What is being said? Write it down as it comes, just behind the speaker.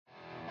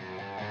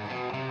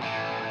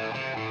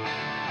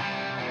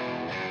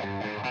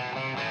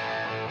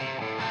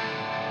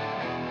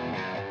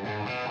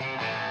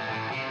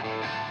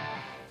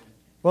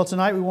Well,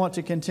 tonight we want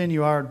to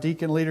continue our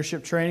deacon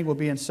leadership training. We'll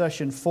be in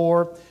session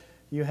 4.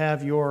 You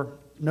have your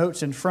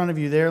notes in front of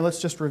you there.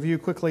 Let's just review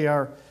quickly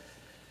our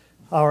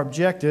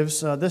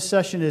objectives. This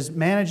session is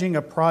Managing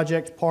a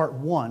Project Part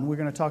 1. We're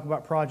going to talk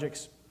about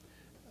projects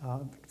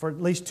for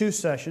at least 2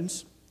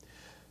 sessions.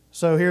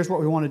 So here's what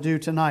we want to do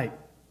tonight.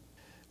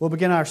 We'll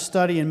begin our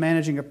study in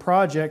managing a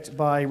project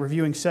by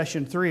reviewing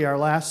session 3, our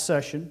last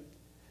session.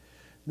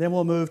 Then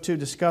we'll move to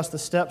discuss the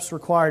steps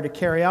required to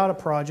carry out a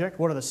project.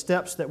 What are the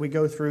steps that we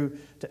go through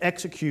to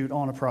execute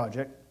on a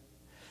project?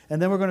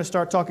 And then we're going to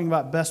start talking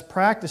about best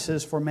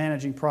practices for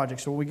managing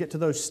projects. So when we get to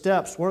those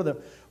steps, what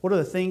are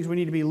the things we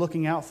need to be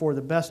looking out for,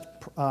 the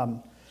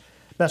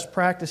best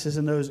practices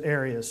in those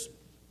areas?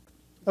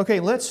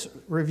 Okay, let's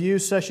review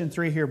session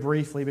 3 here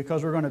briefly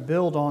because we're going to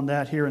build on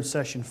that here in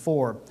session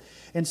 4.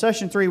 In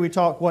session 3, we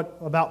talked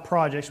about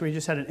projects. We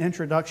just had an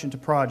introduction to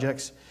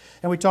projects,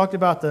 and we talked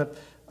about the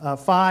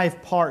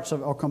 5 parts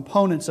or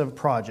components of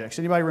projects.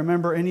 Anybody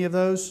remember any of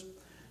those?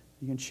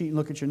 You can cheat and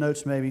look at your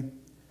notes maybe.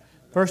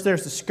 First,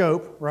 there's the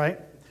scope, right?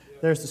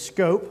 There's the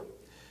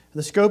scope.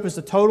 The scope is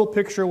the total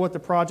picture of what the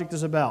project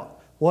is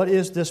about. What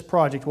is this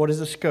project? What is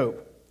the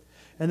scope?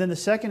 And then the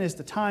second is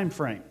the time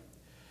frame.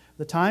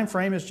 The time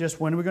frame is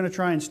just when are we going to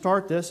try and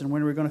start this and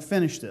when are we going to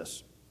finish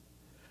this.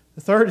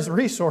 The third is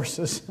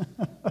resources.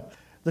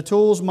 The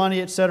tools,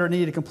 money, etc.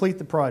 needed to complete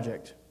the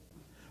project.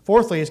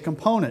 Fourthly is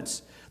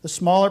components. The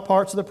smaller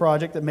parts of the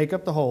project that make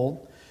up the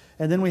whole.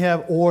 And then we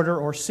have order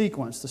or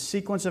sequence, the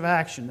sequence of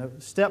action, the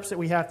steps that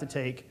we have to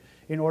take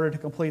in order to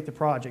complete the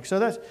project. So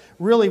that's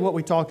really what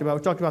we talked about.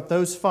 We talked about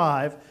those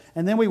 5,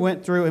 and then we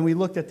went through and we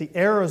looked at the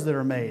errors that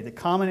are made, the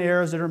common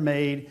errors that are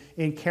made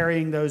in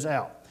carrying those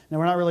out. Now,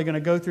 we're not really going to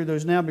go through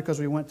those now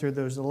because we went through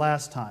those the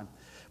last time.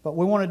 But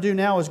what we want to do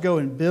now is go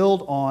and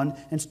build on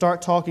and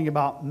start talking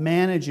about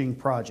managing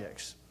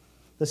projects,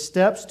 the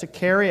steps to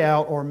carry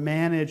out or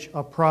manage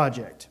a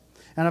project.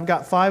 And I've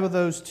got 5 of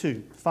those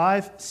too.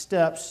 5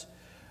 steps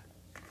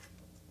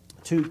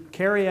to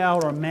carry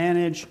out or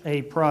manage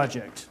a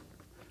project.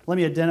 Let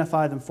me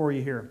identify them for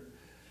you here.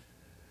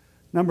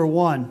 Number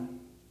 1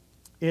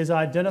 is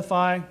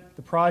identify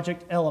the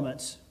project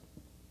elements.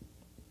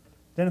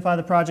 Identify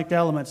the project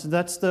elements.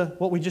 That's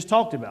what we just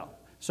talked about.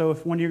 So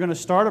when you're going to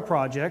start a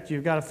project,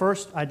 you've got to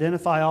first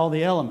identify all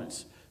the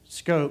elements,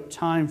 scope,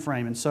 time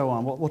frame, and so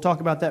on. We'll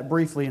talk about that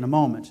briefly in a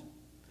moment.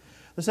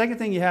 The second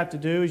thing you have to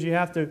do is you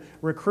have to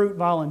recruit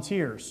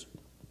volunteers.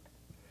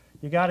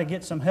 You got to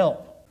get some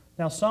help.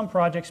 Now, some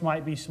projects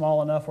might be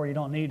small enough where you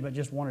don't need but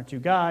just 1 or 2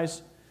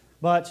 guys,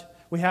 but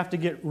we have to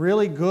get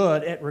really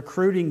good at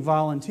recruiting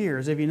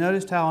volunteers. Have you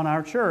noticed how in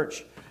our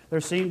church there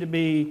seem to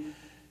be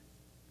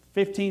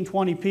 15,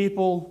 20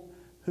 people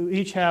who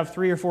each have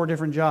 3 or 4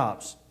 different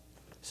jobs?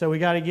 So we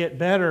got to get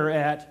better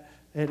at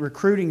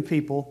recruiting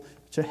people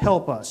to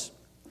help us.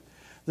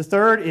 The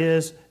third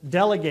is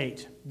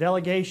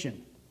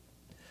delegation.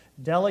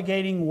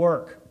 Delegating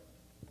work.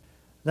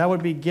 That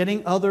would be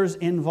getting others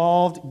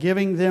involved,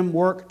 giving them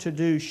work to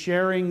do,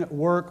 sharing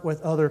work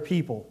with other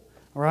people.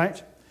 All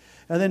right?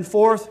 And then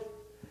fourth,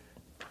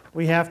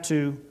 we have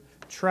to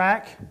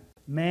track,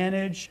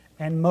 manage,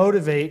 and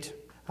motivate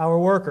our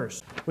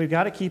workers. We've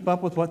got to keep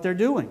up with what they're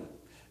doing.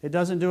 It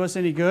doesn't do us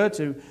any good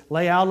to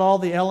lay out all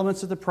the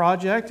elements of the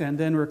project and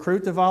then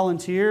recruit the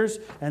volunteers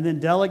and then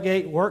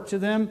delegate work to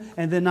them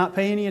and then not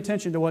pay any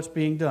attention to what's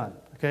being done.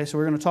 Okay, so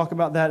we're going to talk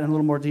about that in a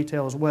little more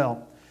detail as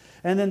well.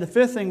 And then the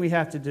 5th thing we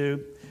have to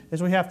do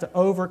is we have to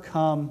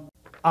overcome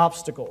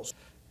obstacles.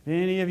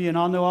 Any of you, and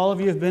I know all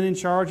of you have been in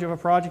charge of a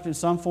project in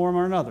some form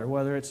or another,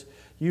 whether it's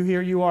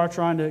you are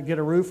trying to get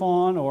a roof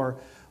on,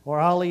 or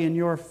Ollie in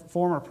your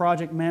former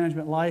project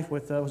management life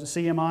with, was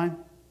it CMI?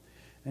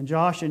 And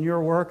Josh in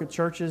your work at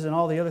churches and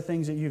all the other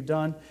things that you've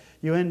done,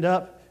 you end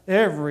up,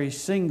 every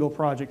single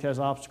project has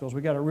obstacles.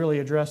 We've got to really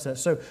address that.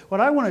 So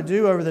what I want to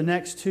do over the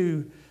next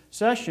 2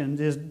 sessions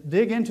is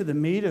dig into the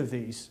meat of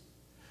these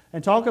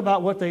and talk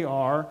about what they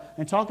are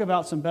and talk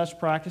about some best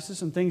practices,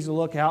 some things to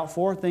look out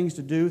for, things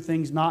to do,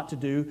 things not to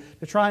do,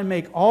 to try and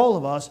make all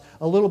of us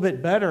a little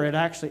bit better at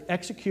actually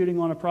executing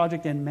on a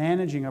project and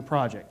managing a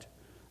project.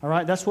 All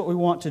right, that's what we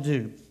want to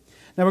do.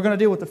 Now we're going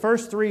to deal with the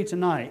first 3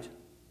 tonight,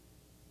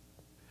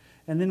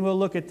 and then we'll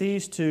look at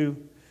these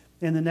 2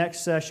 in the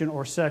next session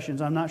or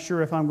sessions. I'm not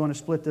sure if I'm going to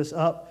split this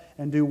up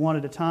and do 1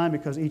 at a time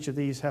because each of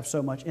these have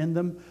so much in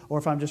them, or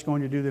if I'm just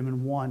going to do them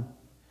in 1.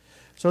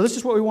 So this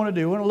is what we want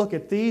to do. We want to look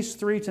at these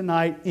 3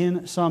 tonight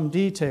in some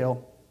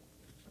detail.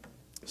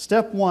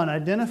 Step 1,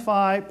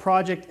 identify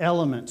project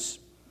elements.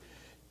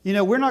 You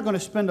know, we're not going to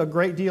spend a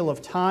great deal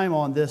of time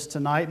on this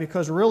tonight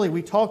because really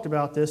we talked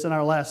about this in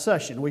our last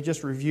session. We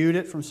just reviewed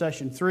it from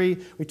session 3.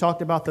 We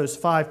talked about those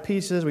 5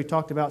 pieces. We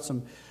talked about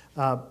some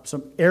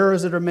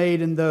errors that are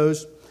made in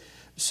those.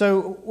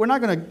 So we're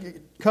not going to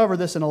cover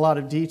this in a lot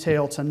of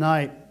detail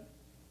tonight.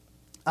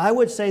 I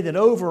would say that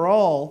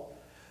overall,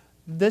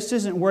 this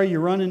isn't where you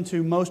run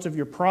into most of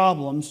your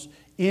problems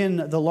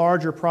in the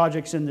larger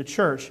projects in the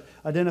church,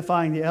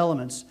 identifying the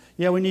elements.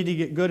 Yeah, we need to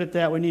get good at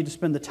that. We need to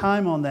spend the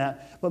time on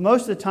that. But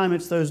most of the time,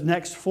 it's those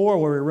next four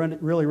where we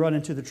really run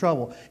into the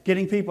trouble.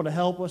 Getting people to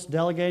help us,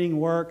 delegating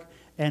work,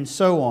 and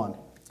so on.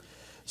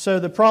 So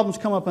the problems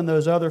come up in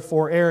those other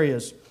four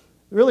areas.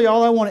 Really,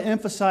 all I want to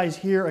emphasize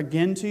here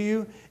again to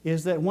you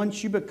is that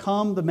once you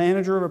become the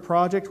manager of a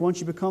project,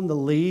 once you become the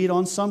lead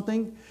on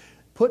something,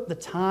 put the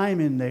time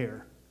in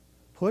there.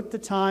 Put the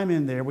time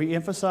in there. We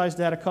emphasized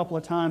that a couple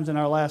of times in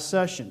our last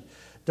session.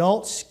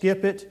 Don't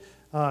skip it.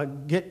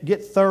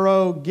 Get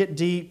thorough, get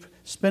deep,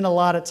 spend a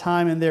lot of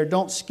time in there.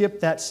 Don't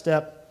skip that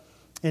step.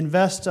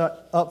 Invest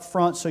up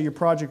front so your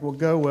project will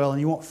go well and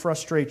you won't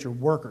frustrate your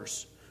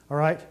workers. All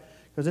right?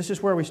 Because this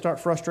is where we start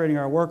frustrating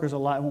our workers a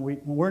lot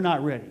when we're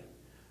not ready.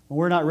 When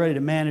we're not ready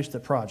to manage the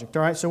project.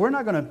 All right? So we're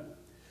not going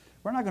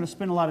to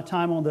spend a lot of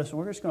time on this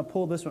one. We're just going to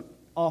pull this one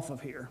off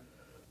of here.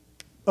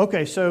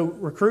 Okay, so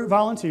recruit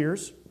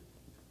volunteers.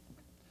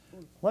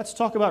 Let's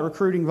talk about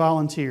recruiting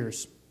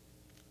volunteers.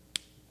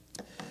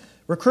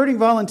 Recruiting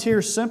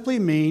volunteers simply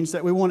means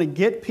that we want to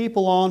get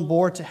people on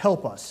board to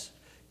help us.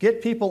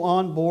 Get people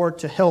on board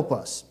to help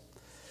us.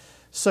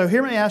 So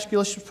here, let me ask you,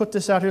 let's just put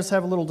this out here. Let's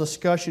have a little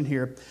discussion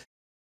here.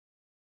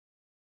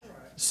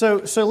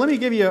 So let me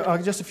give you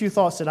just a few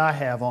thoughts that I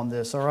have on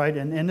this, all right?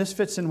 And this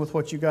fits in with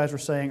what you guys were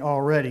saying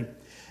already.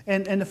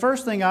 And the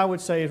first thing I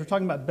would say is we're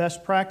talking about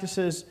best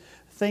practices,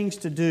 things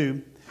to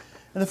do.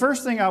 And the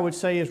first thing I would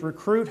say is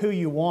recruit who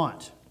you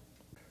want.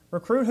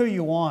 Recruit who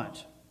you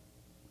want.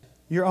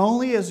 You're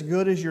only as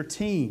good as your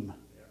team.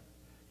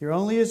 You're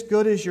only as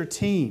good as your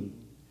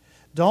team.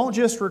 Don't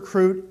just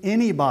recruit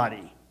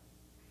anybody.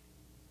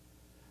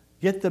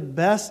 Get the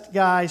best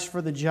guys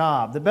for the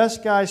job. The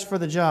best guys for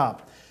the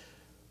job.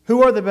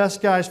 Who are the best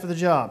guys for the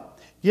job?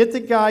 Get the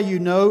guy you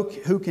know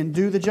who can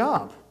do the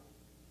job.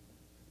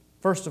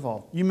 First of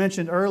all, you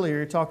mentioned earlier,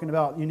 you're talking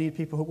about you need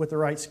people with the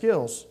right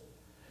skills.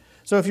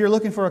 So if you're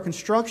looking for a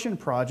construction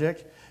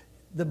project,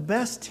 the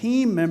best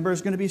team member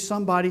is going to be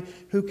somebody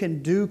who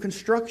can do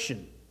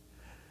construction.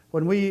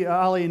 When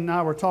Ali and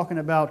I were talking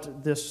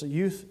about this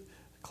youth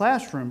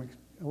classroom,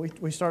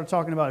 we started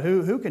talking about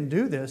who can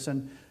do this,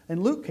 and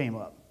Luke came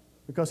up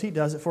because he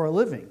does it for a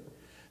living.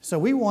 So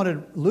we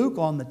wanted Luke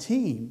on the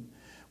team.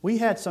 We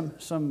had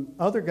some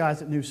other guys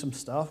that knew some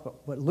stuff,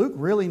 but Luke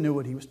really knew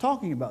what he was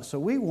talking about, so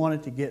we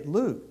wanted to get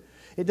Luke.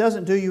 It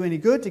doesn't do you any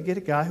good to get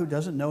a guy who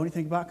doesn't know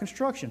anything about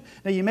construction.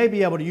 Now, you may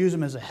be able to use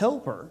him as a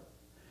helper,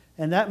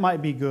 and that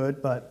might be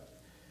good, but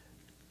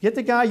get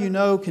the guy you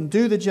know can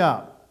do the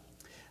job.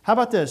 How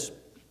about this?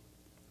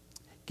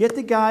 Get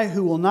the guy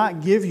who will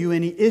not give you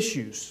any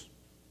issues.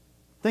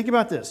 Think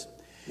about this.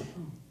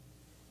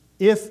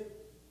 If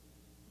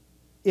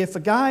a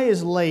guy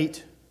is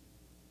late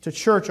to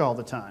church all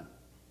the time,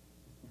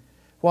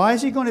 why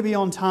is he going to be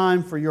on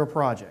time for your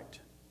project?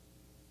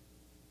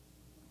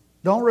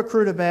 Don't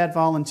recruit a bad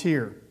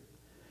volunteer.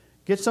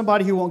 Get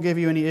somebody who won't give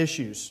you any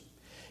issues.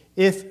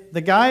 If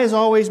the guy is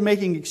always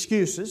making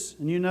excuses,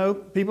 and you know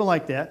people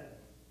like that,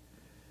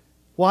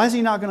 why is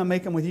he not going to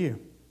make them with you?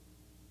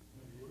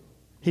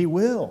 He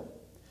will.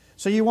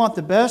 So you want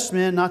the best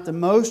men, not the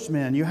most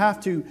men. You have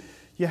to,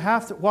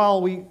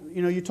 while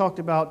you talked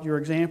about your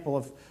example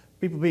of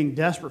people being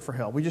desperate for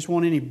help. We just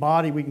want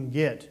anybody we can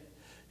get,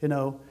 and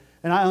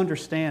I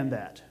understand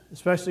that,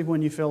 especially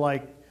when you feel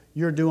like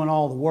you're doing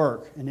all the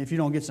work, and if you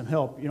don't get some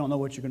help, you don't know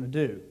what you're going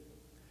to do.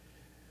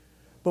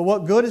 But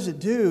what good does it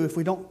do if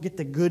we don't get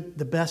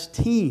the best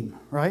team,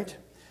 right?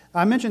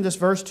 I mentioned this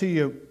verse to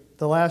you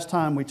the last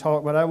time we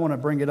talked, but I want to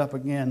bring it up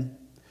again.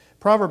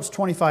 Proverbs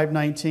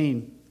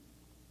 25:19.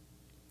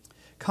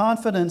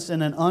 Confidence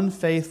in an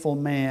unfaithful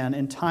man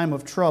in time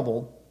of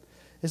trouble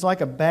is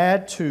like a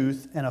bad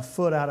tooth and a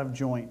foot out of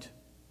joint.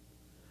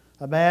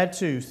 A bad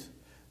tooth,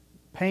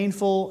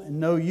 painful and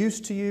no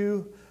use to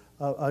you,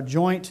 a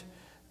joint,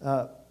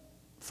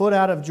 foot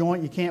out of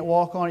joint, you can't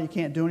walk on it, you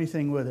can't do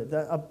anything with it.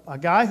 A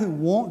guy who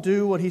won't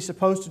do what he's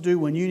supposed to do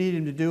when you need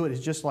him to do it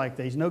is just like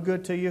that. He's no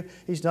good to you.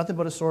 He's nothing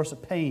but a source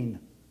of pain.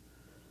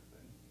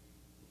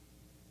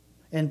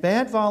 And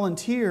bad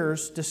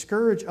volunteers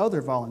discourage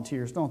other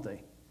volunteers, don't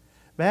they?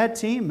 Bad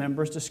team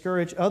members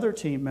discourage other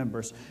team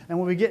members. And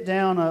when we get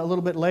down a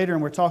little bit later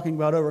and we're talking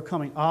about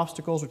overcoming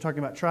obstacles, we're talking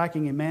about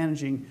tracking and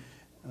managing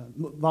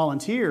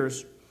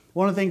volunteers,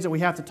 one of the things that we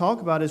have to talk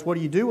about is what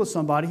do you do with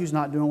somebody who's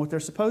not doing what they're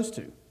supposed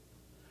to?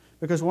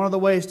 Because one of the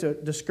ways to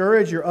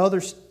discourage your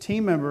other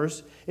team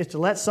members is to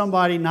let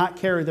somebody not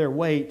carry their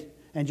weight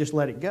and just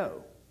let it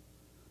go.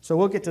 So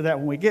we'll get to that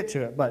when we get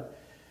to it. But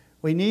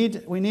we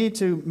need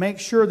to make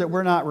sure that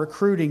we're not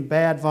recruiting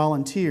bad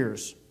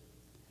volunteers.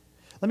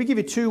 Let me give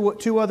you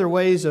two other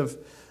ways of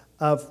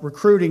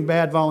recruiting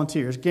bad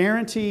volunteers.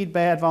 Guaranteed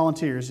bad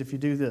volunteers if you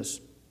do this.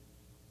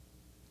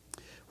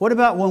 What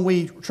about when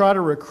we try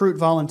to recruit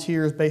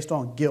volunteers based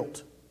on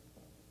guilt?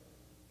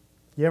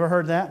 You ever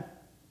heard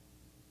that?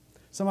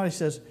 Somebody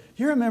says,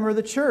 you're a member of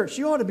the church.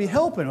 You ought to be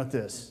helping with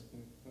this.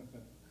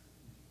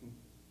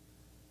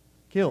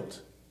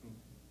 Guilt.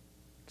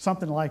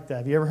 Something like that.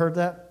 Have you ever heard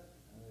that?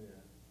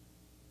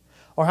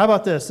 Or how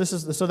about this?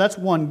 So that's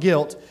one,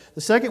 guilt.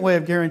 The second way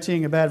of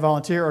guaranteeing a bad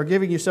volunteer or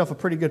giving yourself a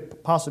pretty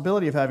good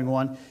possibility of having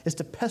one is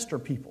to pester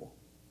people.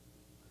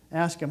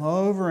 Ask them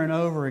over and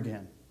over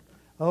again.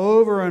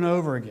 Over and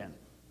over again.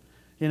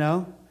 You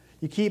know?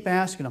 You keep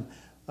asking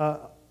them.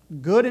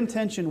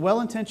 Good-intentioned,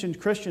 well-intentioned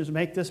Christians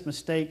make this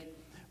mistake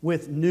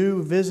with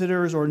new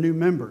visitors or new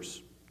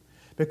members,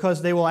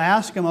 because they will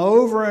ask them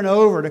over and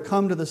over to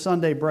come to the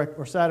Sunday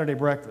or Saturday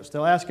breakfast.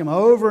 They'll ask them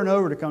over and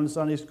over to come to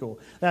Sunday school.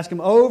 They'll ask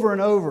them over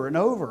and over and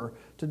over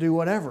to do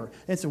whatever.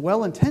 It's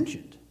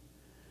well-intentioned,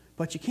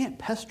 but you can't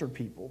pester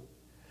people.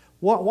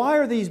 Why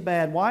are these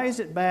bad? Why is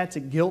it bad to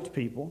guilt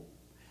people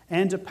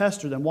and to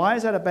pester them? Why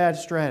is that a bad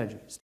strategy?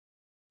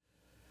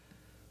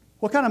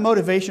 What kind of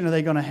motivation are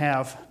they going to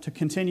have to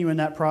continue in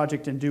that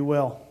project and do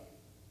well?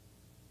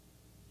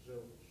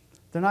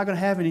 They're not going to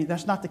have any.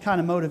 That's not the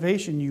kind of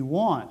motivation you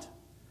want.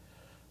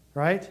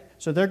 Right?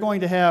 So they're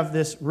going to have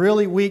this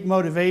really weak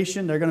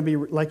motivation. They're going to be,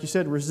 like you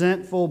said,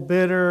 resentful,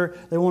 bitter.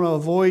 They want to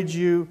avoid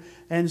you.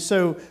 And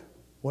so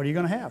what are you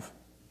going to have?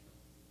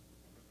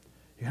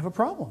 You have a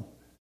problem.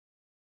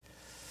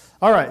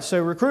 All right,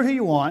 so recruit who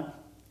you want.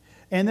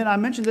 And then I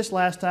mentioned this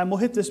last time. We'll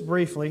hit this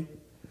briefly.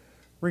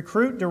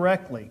 Recruit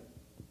directly.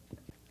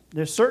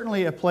 There's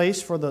certainly a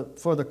place for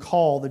the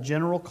call, the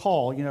general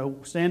call. You know,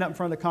 stand up in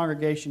front of the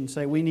congregation and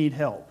say, we need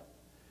help.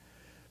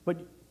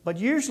 But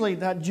usually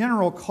that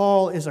general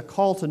call is a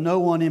call to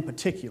no one in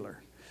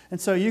particular. And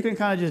so you can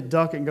kind of just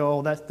duck and go,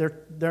 oh,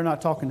 they're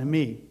not talking to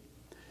me.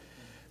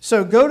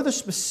 So go to the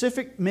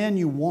specific men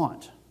you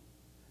want.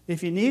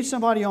 If you need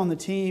somebody on the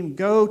team,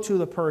 go to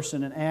the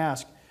person and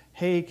ask,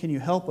 hey, can you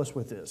help us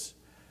with this?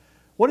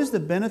 What is the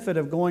benefit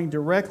of going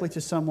directly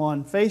to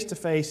someone face to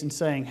face and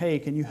saying, hey,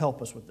 can you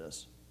help us with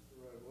this?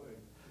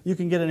 You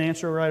can get an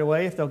answer right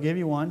away if they'll give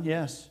you one,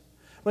 yes.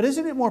 But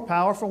isn't it more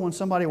powerful when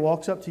somebody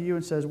walks up to you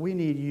and says, we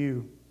need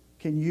you.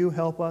 Can you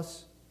help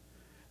us?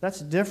 That's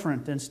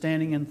different than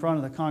standing in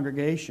front of the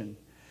congregation.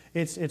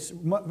 It's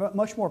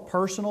much more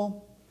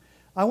personal.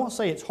 I won't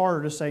say it's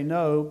harder to say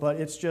no, but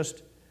it's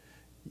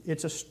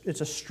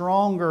a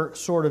stronger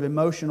sort of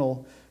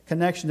emotional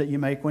connection that you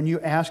make when you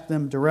ask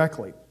them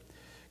directly.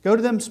 Go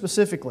to them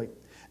specifically.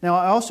 Now,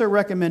 I also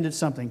recommended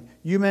something.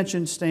 You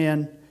mentioned,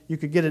 Stan, you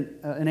could get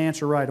an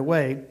answer right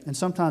away, and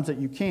sometimes that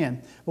you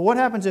can. But what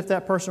happens if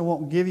that person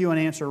won't give you an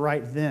answer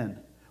right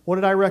then? What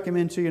did I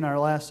recommend to you in our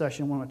last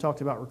session when we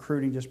talked about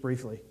recruiting just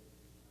briefly?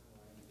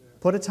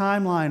 Put a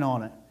timeline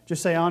on it.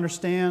 Just say, I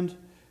understand.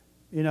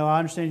 You know, I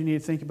understand you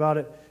need to think about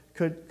it.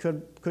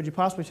 Could you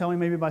possibly tell me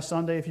maybe by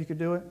Sunday if you could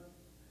do it?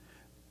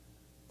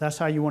 That's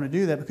how you want to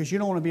do that, because you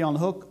don't want to be on the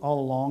hook all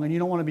along, and you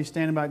don't want to be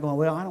standing back going,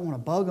 well, I don't want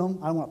to bug them.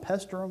 I don't want to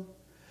pester them.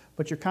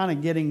 But you're kind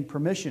of getting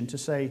permission to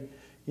say,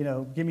 you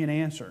know, give me an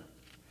answer.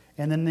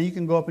 And then you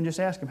can go up and just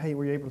ask them, hey,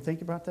 were you able to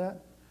think about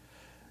that?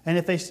 And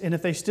if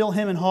they still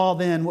hem and haw,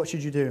 then what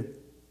should you do?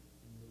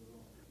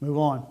 Move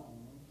on.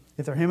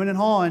 If they're hemming and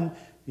hawing,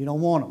 you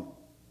don't want them.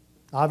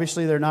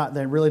 Obviously, they're not.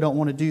 They really don't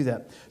want to do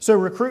that. So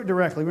recruit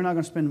directly. We're not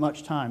going to spend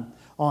much time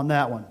on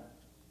that one.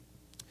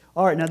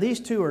 All right, now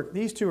these two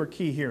are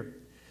key here.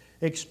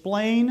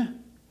 Explain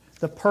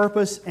the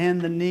purpose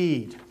and the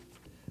need.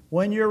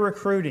 When you're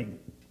recruiting,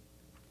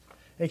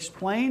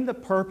 explain the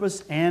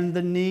purpose and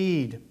the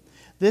need.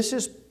 This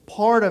is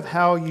part of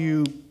how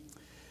you,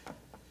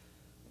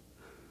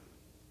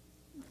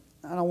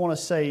 I don't want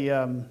to say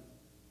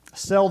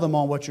sell them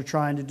on what you're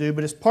trying to do,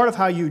 but it's part of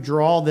how you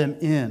draw them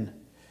in.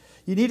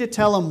 You need to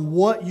tell them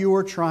what you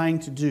are trying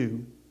to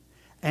do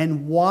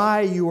and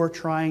why you are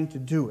trying to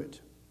do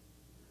it.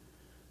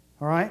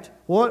 All right?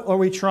 What are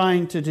we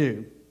trying to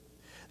do?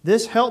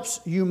 This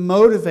helps you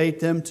motivate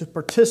them to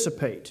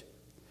participate.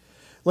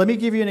 Let me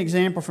give you an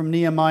example from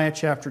Nehemiah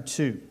chapter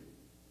 2.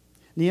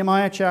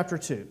 Nehemiah chapter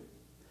 2.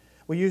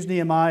 We used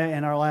Nehemiah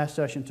in our last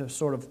session to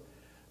sort of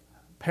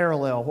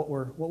parallel what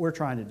we're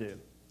trying to do.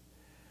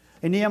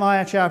 In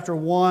Nehemiah chapter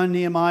 1,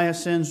 Nehemiah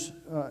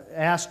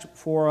asked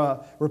for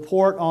a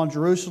report on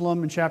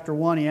Jerusalem. In chapter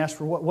 1, he asked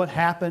for what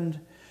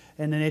happened.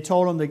 And then they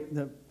told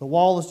him the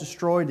wall is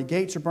destroyed, the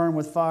gates are burned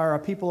with fire, our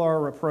people are a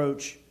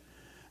reproach.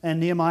 And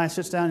Nehemiah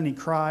sits down and he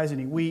cries and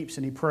he weeps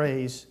and he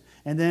prays.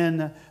 And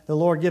then the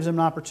Lord gives him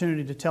an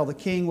opportunity to tell the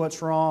king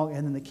what's wrong,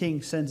 and then the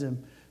king sends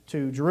him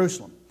to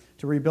Jerusalem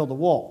to rebuild the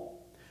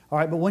wall. All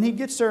right, but when he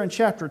gets there in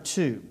chapter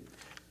 2,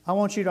 I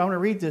want to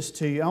read this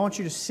to you. I want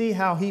you to see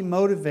how he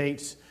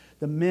motivates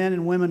the men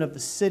and women of the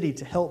city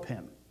to help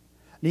him.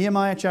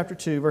 Nehemiah chapter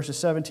 2, verses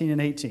 17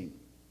 and 18.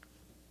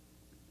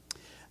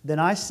 Then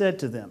I said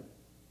to them,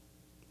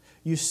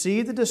 you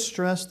see the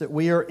distress that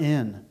we are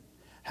in,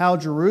 how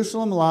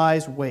Jerusalem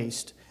lies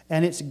waste,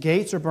 and its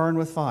gates are burned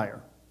with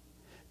fire.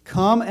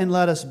 Come and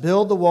let us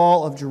build the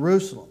wall of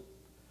Jerusalem,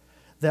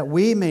 that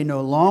we may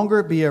no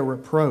longer be a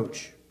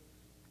reproach.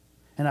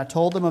 And I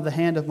told them of the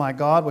hand of my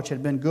God, which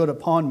had been good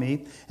upon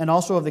me, and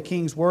also of the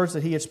king's words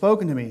that he had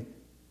spoken to me.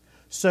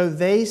 So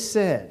they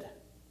said,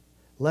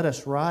 let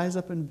us rise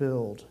up and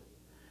build.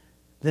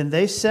 Then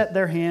they set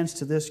their hands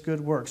to this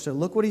good work. So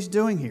look what he's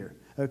doing here,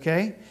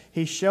 okay?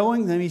 He's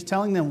showing them, he's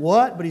telling them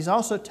what, but he's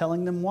also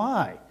telling them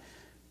why.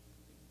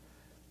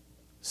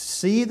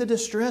 See the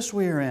distress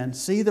we are in.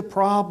 See the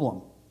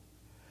problem.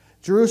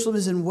 Jerusalem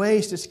is in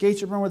waste. Its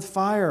gates are burned with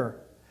fire.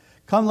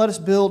 Come, let us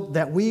build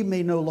that we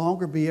may no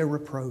longer be a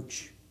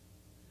reproach.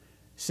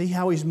 See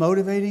how he's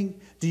motivating?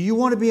 Do you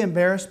want to be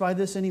embarrassed by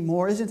this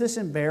anymore? Isn't this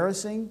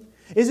embarrassing?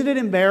 Isn't it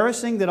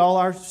embarrassing that all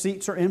our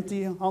seats are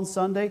empty on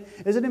Sunday?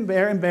 Isn't it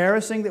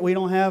embarrassing that we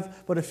don't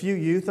have but a few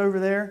youth over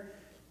there?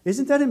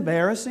 Isn't that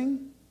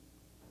embarrassing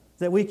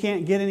that we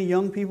can't get any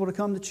young people to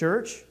come to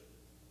church?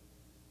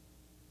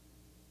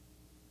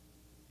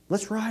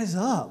 Let's rise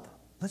up.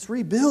 Let's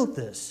rebuild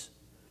this.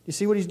 You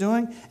see what he's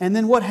doing? And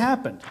then what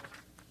happened?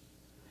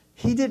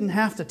 He didn't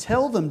have to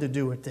tell them to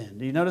do it then.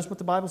 Do you notice what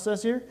the Bible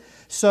says here?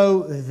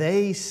 So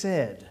they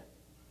said,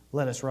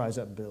 let us rise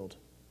up and build.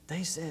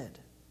 They said.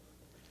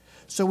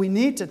 So we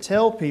need to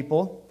tell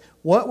people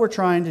what we're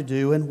trying to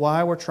do and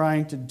why we're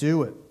trying to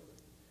do it.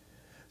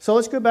 So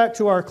let's go back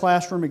to our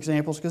classroom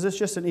examples because it's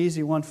just an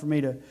easy one for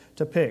me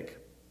to pick.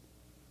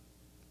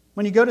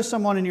 When you go to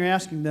someone and you're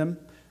asking them,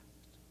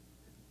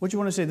 what do you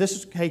want to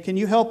say? Hey, can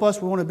you help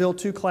us? We want to build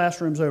 2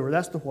 classrooms over.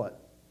 That's the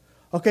what.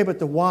 Okay, but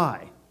the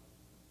why.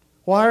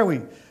 Why are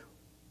we?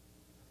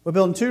 We're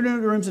building 2 new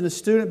rooms in the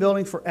student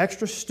building for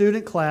extra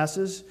student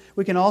classes.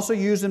 We can also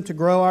use them to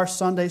grow our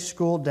Sunday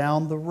school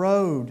down the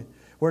road.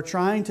 We're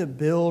trying to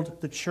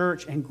build the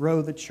church and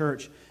grow the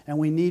church, and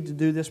we need to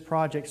do this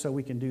project so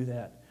we can do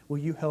that. Will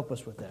you help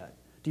us with that?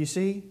 Do you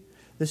see?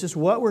 This is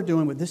what we're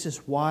doing, but this is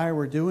why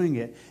we're doing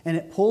it. And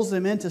it pulls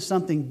them into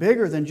something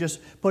bigger than just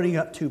putting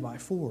up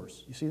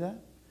 2x4s. You see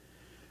that?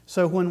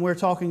 So when we're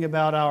talking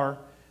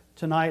about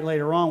tonight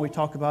later on, we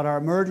talk about our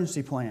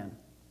emergency plan.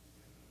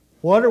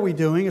 What are we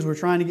doing is we're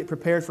trying to get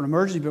prepared for an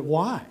emergency, but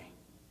why?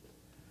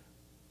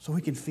 So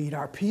we can feed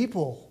our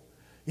people.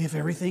 If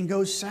everything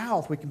goes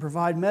south, we can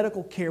provide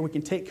medical care. We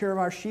can take care of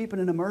our sheep in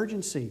an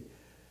emergency.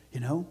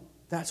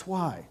 That's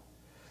why.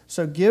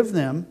 So give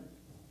them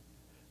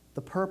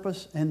the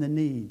purpose and the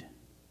need.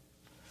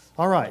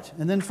 All right,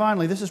 and then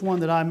finally, this is one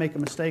that I make a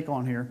mistake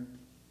on here.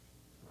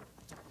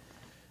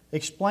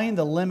 Explain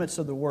the limits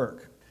of the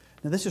work.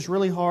 Now, this is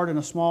really hard in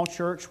a small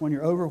church when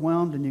you're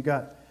overwhelmed and you've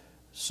got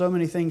so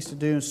many things to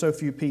do and so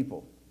few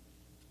people.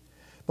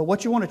 But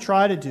what you want to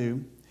try to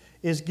do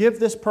is give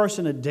this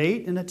person a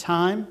date and a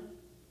time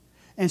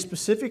and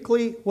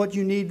specifically what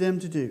you need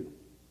them to do.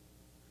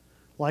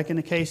 Like in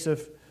the case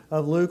of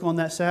Luke on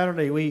that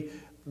Saturday,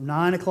 from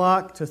 9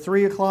 o'clock to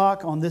 3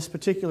 o'clock on this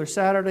particular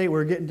Saturday,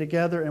 we're getting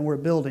together and we're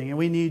building. And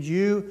we need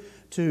you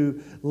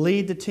to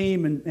lead the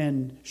team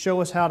and show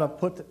us how to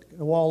put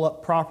the wall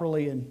up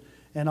properly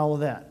and all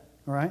of that.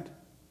 All right?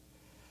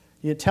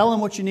 You tell them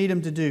what you need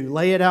them to do.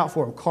 Lay it out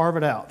for them. Carve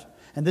it out.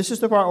 And this is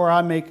the part where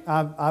I've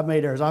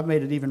made errors. I've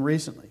made it even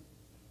recently.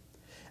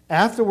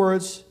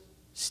 Afterwards,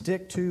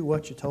 stick to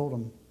what you told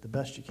them the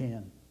best you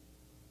can.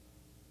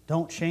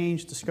 Don't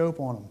change the scope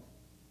on them.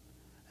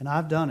 And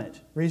I've done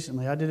it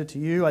recently. I did it to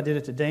you. I did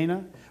it to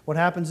Dana. What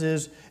happens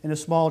is, in a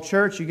small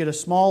church, you get a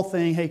small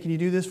thing. Hey, can you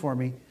do this for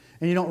me?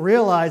 And you don't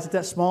realize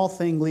that small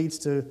thing leads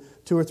to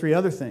 2 or 3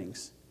 other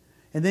things.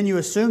 And then you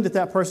assume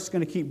that person's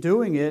going to keep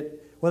doing it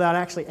without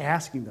actually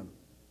asking them.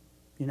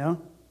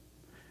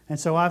 And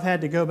so I've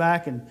had to go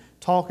back and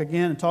talk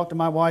again and talk to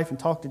my wife and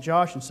talk to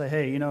Josh and say,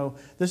 hey,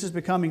 this is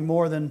becoming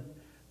more than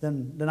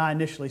I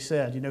initially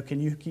said. Can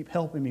you keep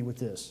helping me with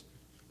this?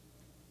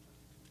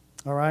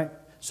 All right?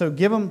 So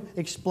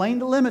explain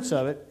the limits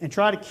of it and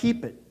try to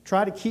keep it.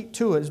 Try to keep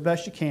to it as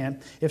best you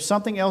can. If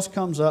something else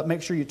comes up,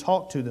 make sure you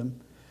talk to them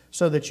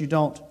so that you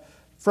don't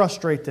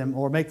frustrate them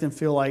or make them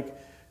feel like,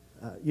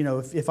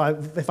 if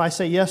I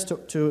say yes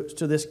to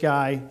this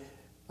guy,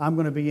 I'm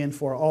going to be in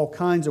for all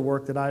kinds of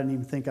work that I didn't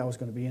even think I was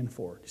going to be in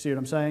for. You see what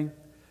I'm saying?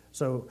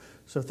 So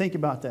think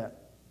about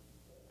that.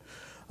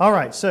 All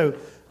right, so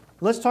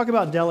let's talk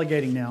about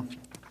delegating now.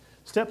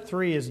 Step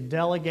 3 is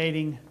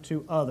delegating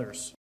to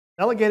others.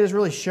 Delegate is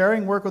really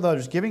sharing work with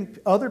others, giving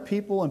other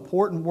people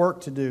important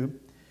work to do.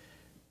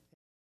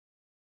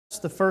 That's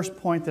the first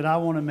point that I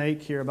want to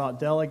make here about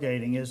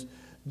delegating is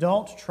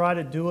don't try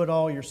to do it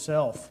all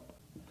yourself.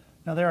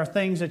 Now, there are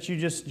things that you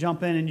just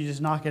jump in and you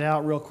just knock it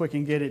out real quick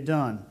and get it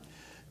done.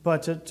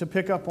 But to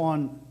pick up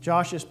on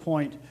Josh's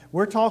point,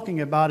 we're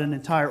talking about an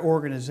entire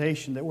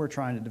organization that we're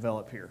trying to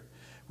develop here.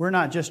 We're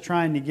not just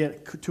trying to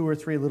get 2 or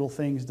 3 little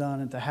things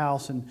done at the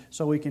house and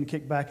so we can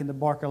kick back in the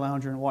Barker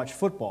Lounger and watch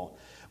football.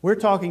 We're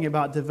talking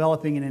about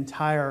developing an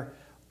entire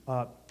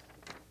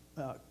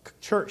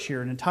church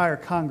here, an entire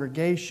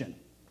congregation.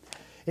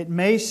 It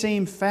may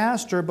seem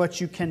faster,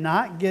 but you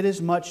cannot get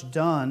as much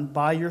done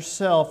by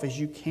yourself as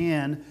you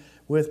can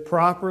with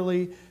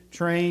properly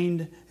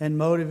trained and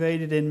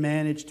motivated and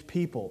managed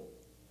people.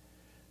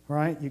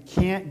 Right? You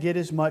can't get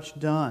as much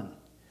done.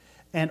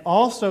 And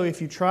also,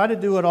 if you try to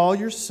do it all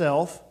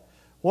yourself,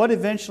 what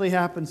eventually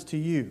happens to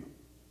you?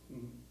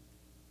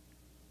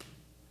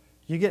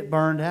 You get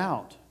burned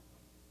out.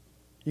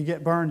 You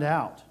get burned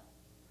out.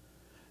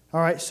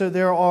 All right, so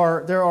there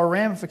are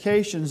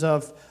ramifications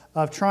of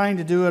trying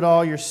to do it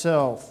all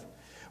yourself.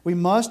 We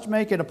must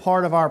make it a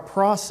part of our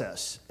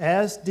process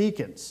as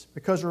deacons.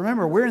 Because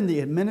remember, we're in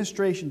the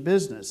administration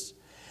business.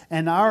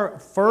 And our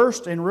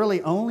first and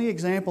really only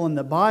example in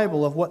the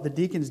Bible of what the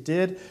deacons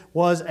did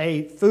was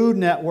a food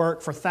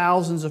network for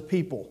thousands of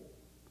people.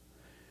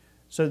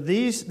 So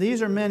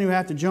these are men who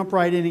have to jump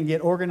right in and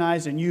get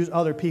organized and use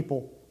other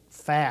people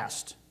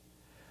fast.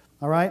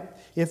 All right?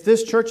 If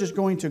this church is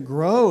going to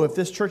grow, if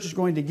this church is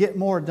going to get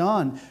more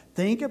done,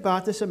 think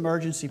about this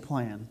emergency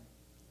plan.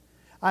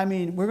 I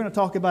mean, we're going to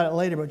talk about it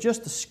later, but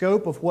just the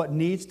scope of what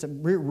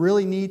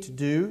really need to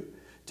do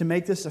to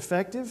make this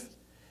effective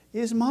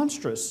is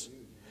monstrous.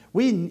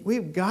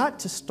 We've got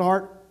to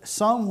start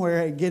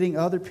somewhere at getting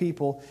other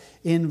people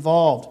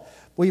involved.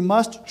 We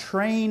must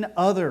train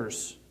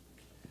others.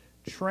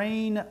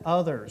 Train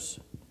others.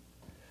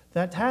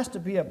 That has to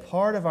be a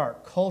part of our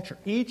culture,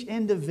 each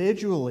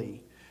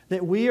individually,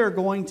 that we are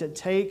going to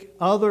take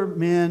other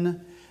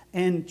men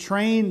and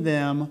train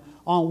them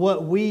on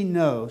what we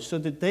know so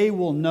that they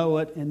will know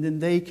it and then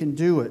they can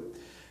do it.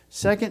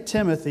 2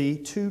 Timothy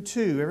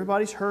 2:2.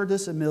 Everybody's heard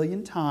this a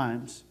million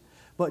times,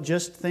 but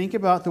just think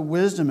about the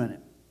wisdom in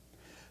it.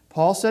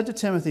 Paul said to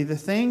Timothy, "The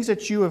things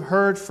that you have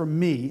heard from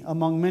me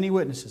among many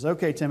witnesses."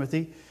 Okay,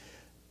 Timothy,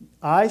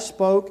 I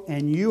spoke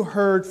and you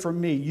heard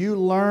from me. You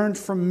learned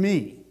from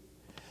me.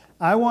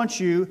 I want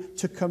you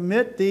to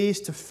commit these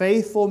to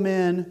faithful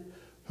men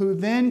who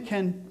then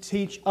can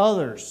teach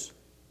others.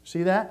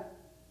 See that?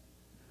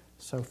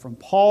 So from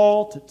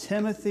Paul to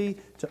Timothy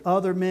to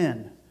other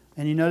men.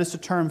 And you notice the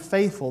term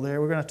faithful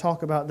there. We're going to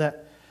talk about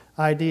that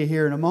idea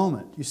here in a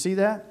moment. You see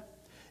that?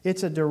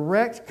 It's a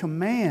direct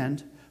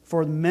command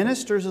for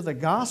ministers of the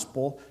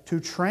gospel to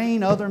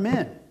train other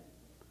men.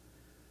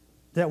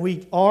 That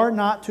we are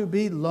not to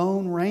be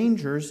lone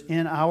rangers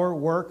in our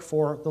work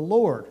for the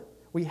Lord.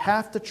 We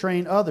have to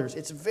train others.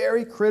 It's a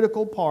very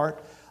critical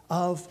part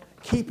of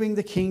keeping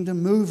the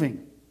kingdom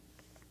moving.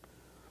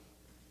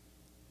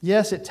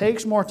 Yes, it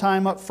takes more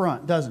time up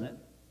front, doesn't it?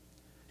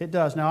 It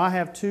does. Now, I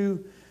have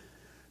two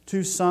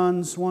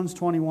sons. One's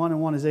 21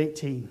 and one is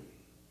 18.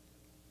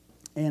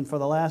 And for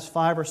the last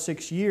 5 or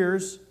 6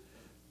 years,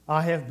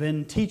 I have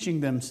been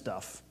teaching them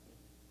stuff.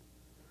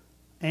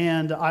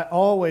 And I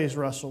always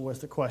wrestle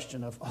with the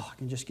question of, I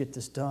can just get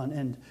this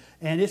done.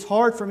 And it's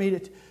hard for me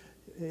to...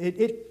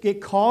 It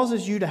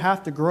causes you to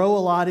have to grow a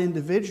lot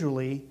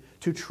individually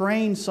to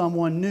train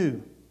someone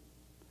new.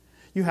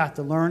 You have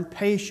to learn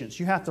patience.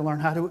 You have to learn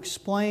how to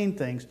explain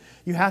things.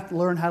 You have to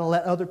learn how to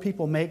let other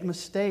people make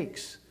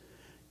mistakes.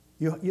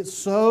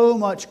 So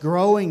much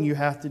growing you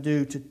have to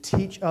do to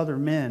teach other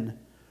men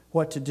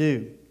what to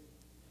do.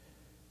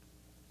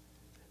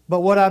 But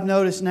what I've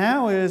noticed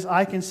now is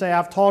I can say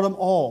I've taught them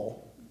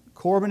all,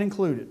 Corbin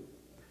included,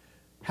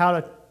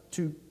 how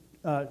to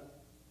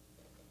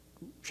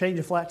change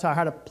a flat tire,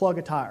 how to plug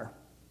a tire.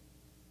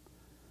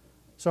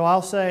 So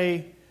I'll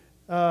say,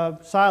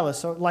 Silas,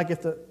 so like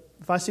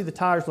if I see the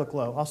tires look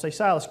low, I'll say,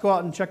 Silas, go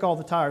out and check all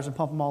the tires and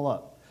pump them all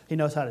up. He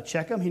knows how to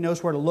check them. He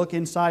knows where to look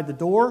inside the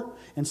door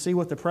and see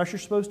what the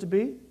pressure's supposed to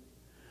be.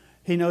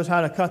 He knows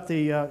how to cut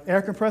the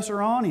air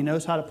compressor on. He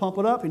knows how to pump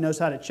it up. He knows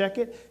how to check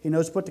it. He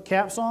knows to put the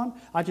caps on.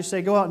 I just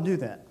say, go out and do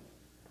that.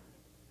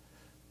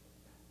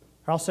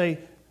 Or I'll say,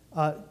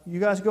 you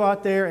guys go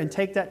out there and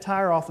take that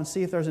tire off and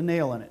see if there's a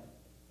nail in it.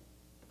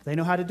 They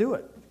know how to do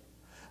it.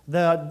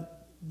 Dana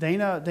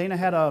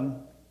had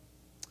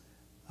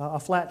a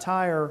flat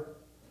tire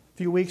a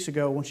few weeks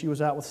ago when she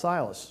was out with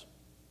Silas.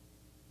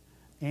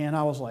 And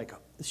I was like,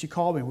 she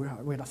called me,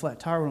 we had a flat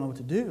tire, we don't know what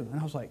to do. And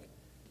I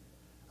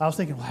was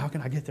thinking, well, how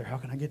can I get there? How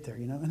can I get there?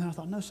 You know? And then I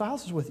thought, no,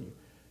 Silas is with you.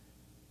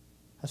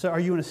 I said, are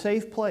you in a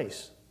safe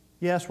place?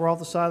 Yes, we're off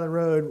the side of the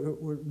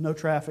road, no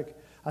traffic.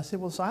 I said,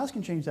 well, Silas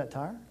can change that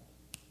tire.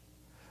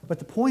 But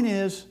the point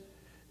is,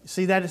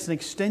 see, that it's an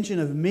extension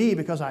of me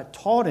because I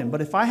taught him.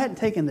 But if I hadn't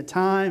taken the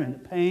time and the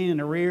pain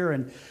and the rear,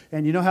 and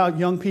you know how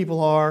young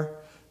people are,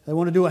 they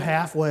want to do it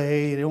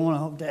halfway, they don't want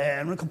to, oh, Dad,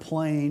 I'm going to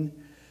complain.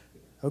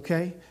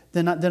 Okay?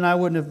 Then I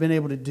wouldn't have been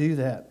able to do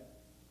that.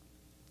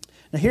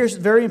 Now here's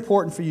very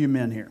important for you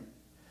men here.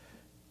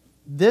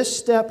 This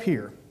step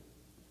here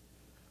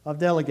of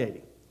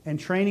delegating and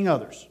training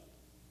others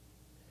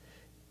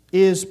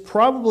is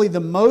probably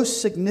the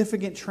most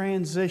significant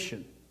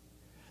transition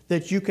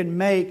that you can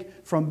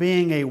make from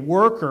being a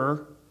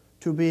worker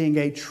to being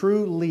a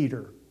true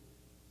leader.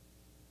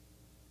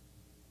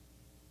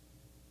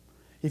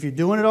 If you're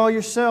doing it all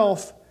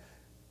yourself,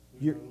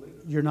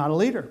 you're not a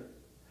leader.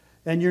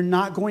 And you're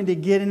not going to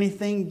get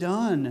anything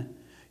done.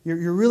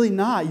 You're really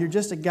not. You're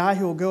just a guy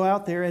who will go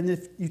out there, and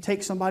if you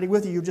take somebody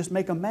with you, you'll just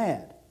make them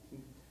mad.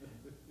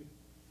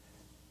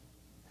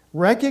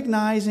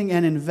 Recognizing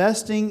and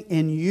investing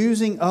in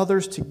using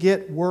others to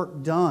get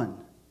work done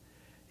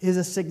is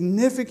a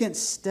significant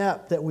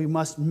step that we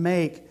must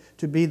make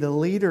to be the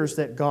leaders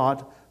that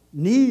God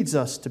needs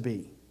us to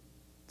be.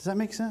 Does that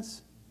make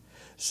sense?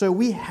 So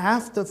we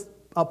have to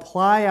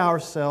apply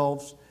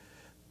ourselves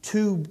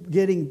to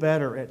getting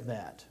better at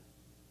that.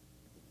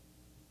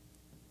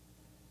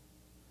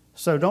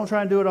 So don't try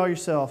and do it all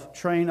yourself.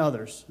 Train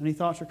others. Any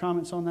thoughts or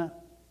comments on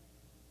that?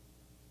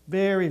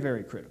 Very,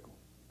 very critical.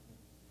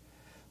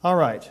 All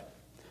right.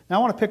 Now I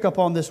want to pick up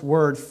on this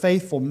word,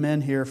 faithful men,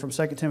 here from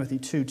 2 Timothy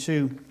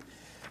 2:2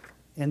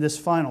 in this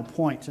final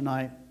point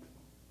tonight.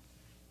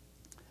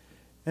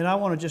 And I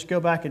want to just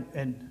go back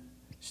and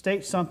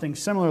state something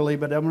similarly,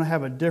 but I'm going to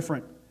have a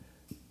different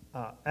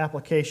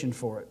application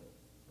for it.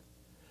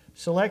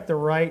 Select the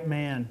right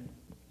man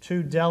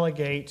to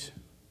delegate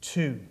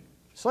to.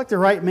 Select the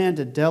right man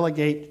to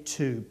delegate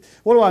to.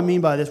 What do I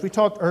mean by this? We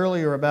talked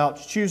earlier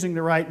about choosing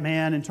the right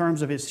man in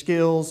terms of his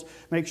skills.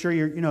 Make sure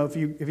if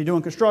you're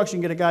doing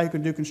construction, get a guy who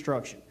can do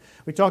construction.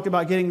 We talked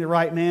about getting the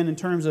right man in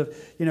terms of,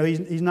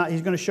 he's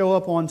going to show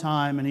up on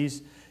time and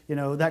he's,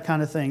 that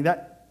kind of thing.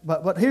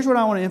 But here's what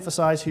I want to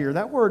emphasize here.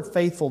 That word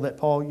faithful that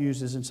Paul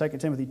uses in 2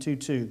 Timothy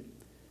 2:2.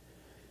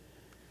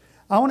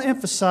 I want to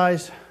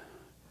emphasize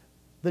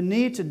the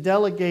need to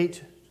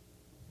delegate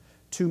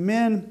to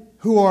men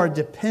who are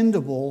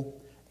dependable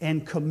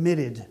and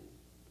committed.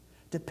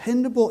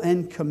 Dependable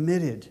and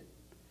committed.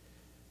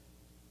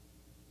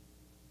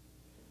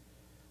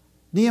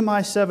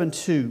 Nehemiah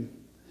 7:2,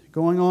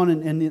 going on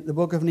in the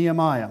book of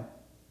Nehemiah.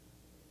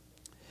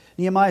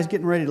 Nehemiah is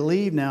getting ready to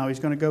leave now. He's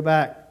going to go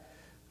back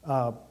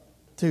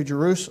to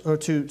Jerusalem, or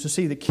to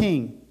see the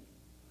king.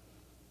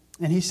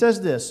 And he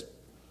says this.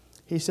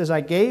 He says, I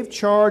gave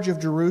charge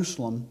of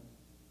Jerusalem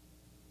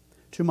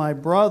to my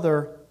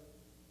brother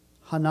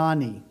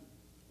Hanani,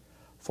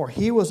 for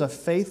he was a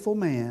faithful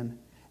man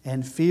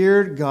and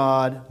feared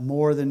God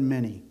more than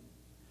many.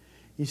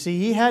 You see,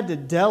 he had to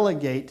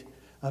delegate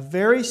a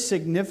very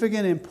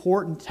significant,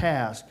 important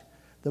task,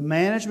 the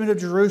management of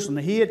Jerusalem.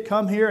 He had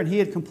come here and he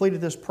had completed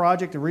this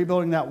project of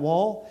rebuilding that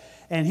wall,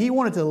 and he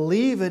wanted to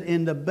leave it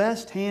in the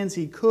best hands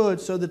he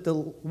could so that the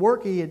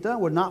work he had done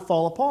would not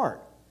fall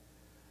apart.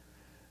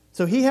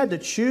 So he had to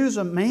choose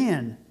a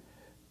man,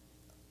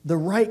 the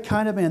right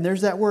kind of man.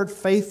 There's that word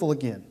faithful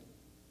again.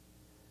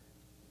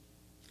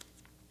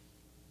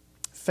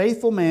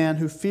 Faithful man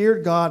who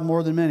feared God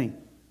more than many.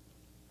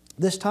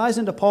 This ties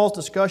into Paul's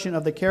discussion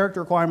of the character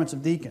requirements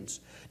of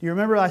deacons. Do you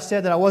remember I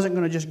said that I wasn't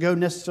going to just go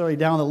necessarily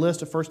down the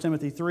list of 1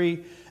 Timothy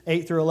 3,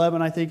 8 through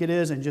 11, I think it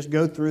is, and just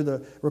go through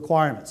the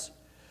requirements.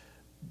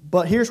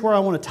 But here's where I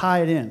want to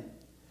tie it in.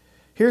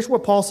 Here's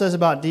what Paul says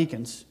about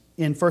deacons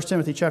in 1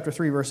 Timothy chapter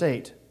 3, verse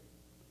 8.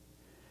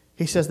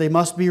 He says they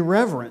must be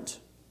reverent,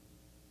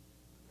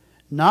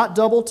 not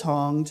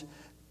double-tongued,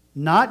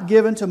 not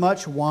given to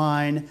much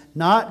wine,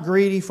 not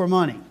greedy for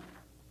money.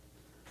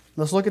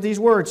 Let's look at these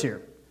words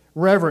here.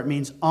 Reverent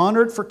means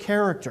honored for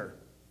character,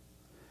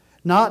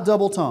 not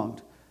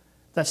double-tongued.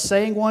 That's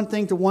saying one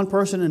thing to one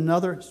person and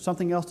another,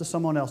 something else to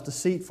someone else,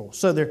 deceitful.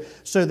 So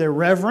they're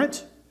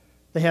reverent,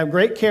 they have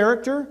great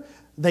character,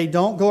 they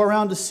don't go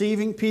around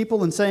deceiving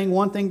people and saying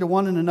one thing to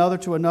one and another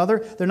to another.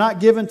 They're not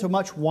given to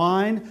much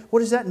wine. What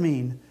does that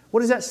mean?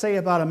 What does that say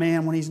about a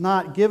man when he's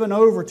not given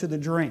over to the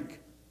drink?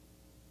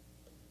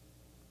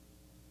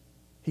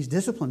 He's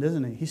disciplined,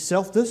 isn't he? He's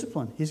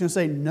self-disciplined. He's going to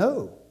say,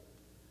 no,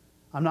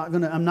 I'm not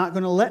going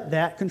to let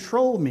that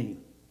control me.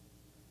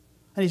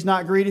 And he's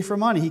not greedy for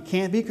money. He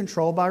can't be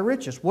controlled by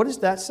riches. What is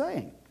that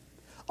saying?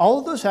 All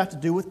of those have to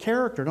do with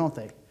character, don't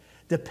they?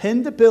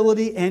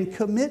 Dependability and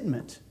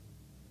commitment.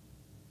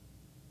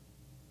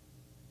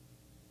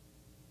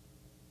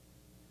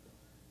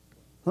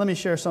 Let me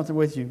share something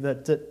with you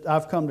that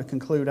I've come to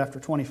conclude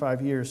after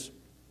 25 years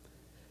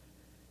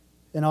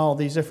in all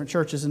these different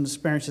churches and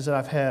experiences that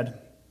I've had.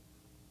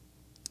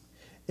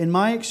 In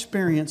my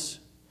experience,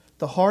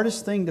 the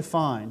hardest thing to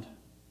find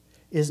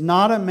is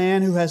not a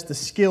man who has the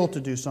skill to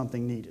do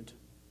something needed.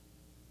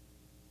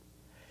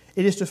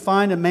 It is to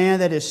find a man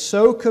that is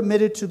so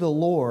committed to the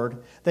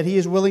Lord that he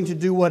is willing to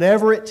do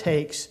whatever it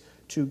takes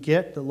to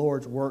get the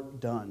Lord's work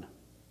done.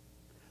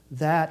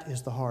 That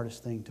is the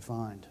hardest thing to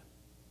find.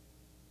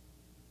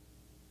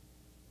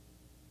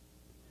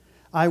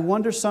 I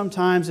wonder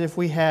sometimes if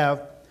we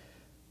have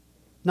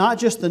not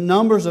just the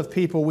numbers of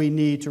people we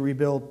need to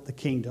rebuild the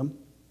kingdom,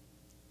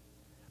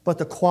 but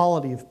the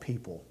quality of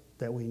people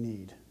that we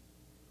need.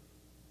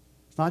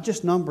 It's not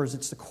just numbers,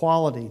 it's the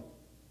quality.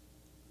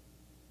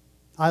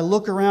 I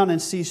look around and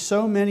see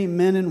so many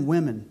men and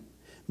women,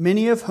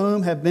 many of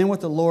whom have been with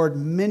the Lord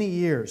many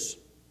years.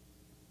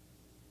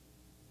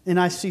 And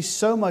I see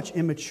so much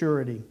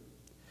immaturity,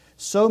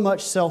 so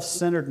much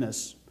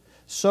self-centeredness,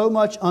 so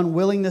much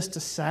unwillingness to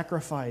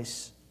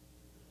sacrifice,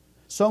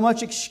 so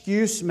much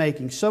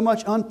excuse-making, so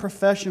much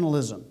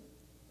unprofessionalism,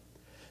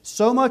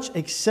 so much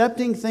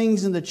accepting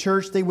things in the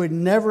church they would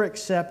never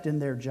accept in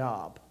their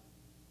job.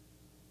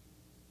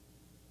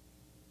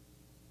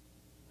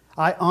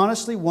 I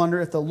honestly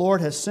wonder if the Lord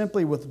has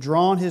simply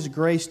withdrawn His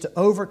grace to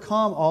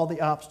overcome all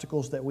the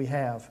obstacles that we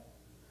have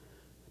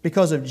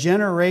because of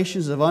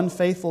generations of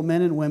unfaithful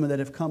men and women that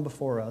have come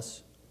before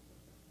us.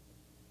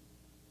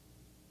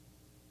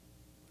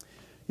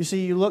 You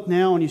see, you look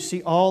now and you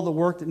see all the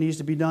work that needs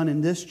to be done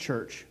in this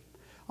church.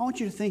 I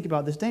want you to think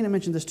about this. Dana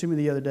mentioned this to me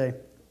the other day.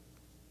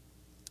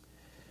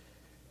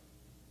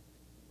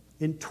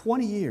 In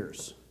 20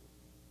 years,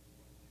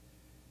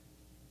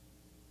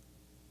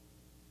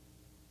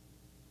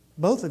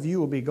 both of you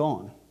will be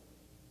gone.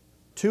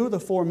 2 of the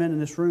 4 men in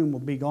this room will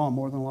be gone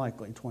more than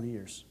likely in 20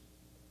 years.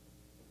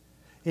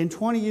 In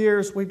 20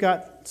 years, we've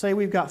got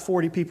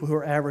 40 people who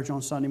are average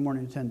on Sunday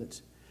morning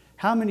attendance.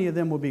 How many of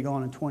them will be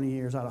gone in 20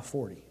 years out of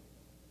 40?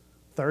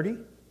 30?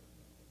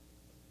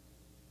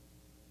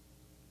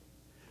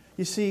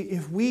 You see,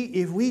 if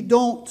we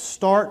don't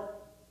start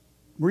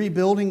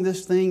rebuilding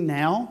this thing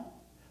now,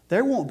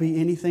 there won't be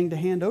anything to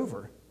hand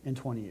over in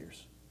 20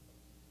 years.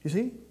 You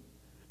see?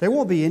 There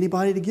won't be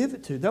anybody to give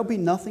it to. There'll be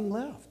nothing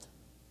left.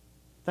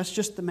 That's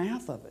just the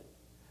math of it.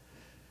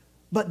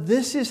 But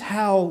this is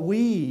how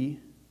we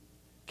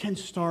can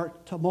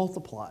start to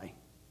multiply.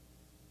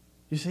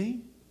 You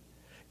see?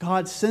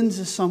 God sends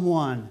us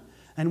someone,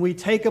 and we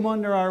take them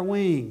under our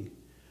wing.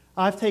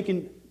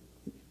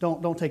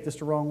 Don't take this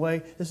the wrong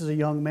way. This is a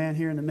young man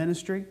here in the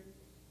ministry,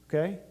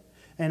 okay?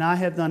 And I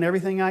have done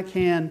everything I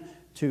can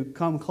to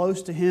come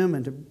close to him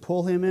and to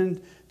pull him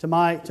into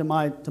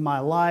my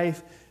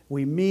life.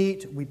 We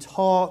meet, we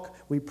talk,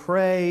 we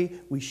pray,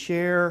 we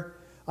share.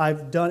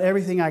 I've done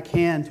everything I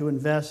can to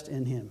invest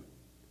in him,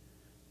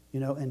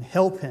 and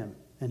help him.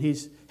 And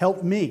he's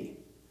helped me,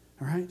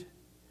 all right?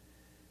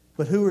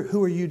 But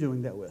who are you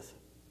doing that with?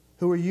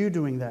 Who are you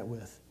doing that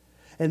with?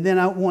 And then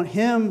I want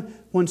him,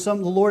 when the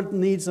Lord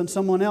needs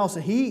someone else,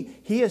 he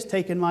has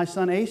taken my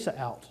son Asa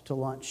out to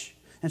lunch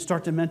and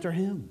start to mentor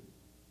him,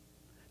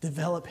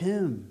 develop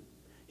him,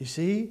 you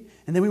see?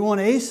 And then we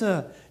want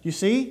Asa, you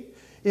see?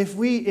 If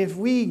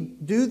we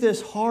do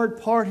this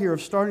hard part here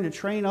of starting to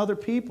train other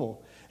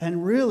people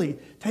and really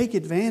take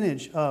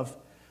advantage of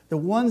the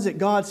ones that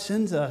God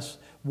sends us,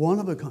 one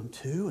will become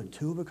 2, and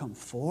 2 will become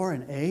 4,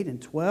 and 8,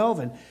 and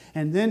 12,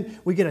 and then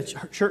we get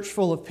a church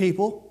full of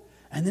people,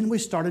 and then we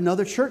start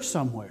another church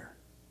somewhere,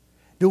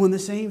 doing the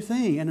same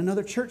thing, and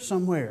another church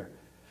somewhere.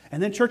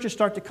 And then churches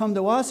start to come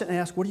to us and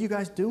ask, what are you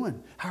guys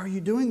doing? How are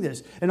you doing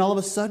this? And all of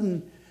a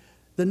sudden,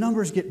 the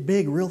numbers get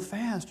big real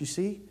fast, you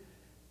see?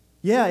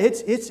 Yeah,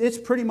 it's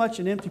pretty much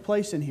an empty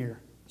place in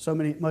here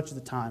much of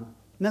the time.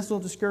 And that's a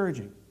little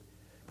discouraging.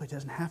 But it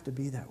doesn't have to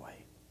be that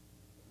way.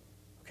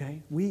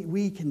 Okay?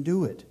 We can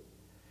do it.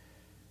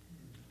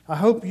 I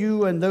hope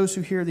you and those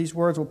who hear these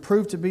words will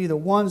prove to be the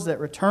ones that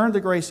return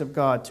the grace of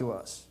God to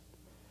us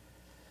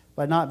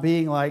by not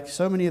being like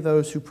so many of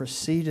those who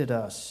preceded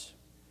us.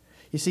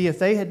 You see, if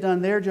they had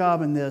done their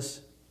job in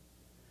this,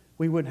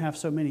 we wouldn't have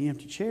so many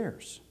empty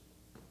chairs.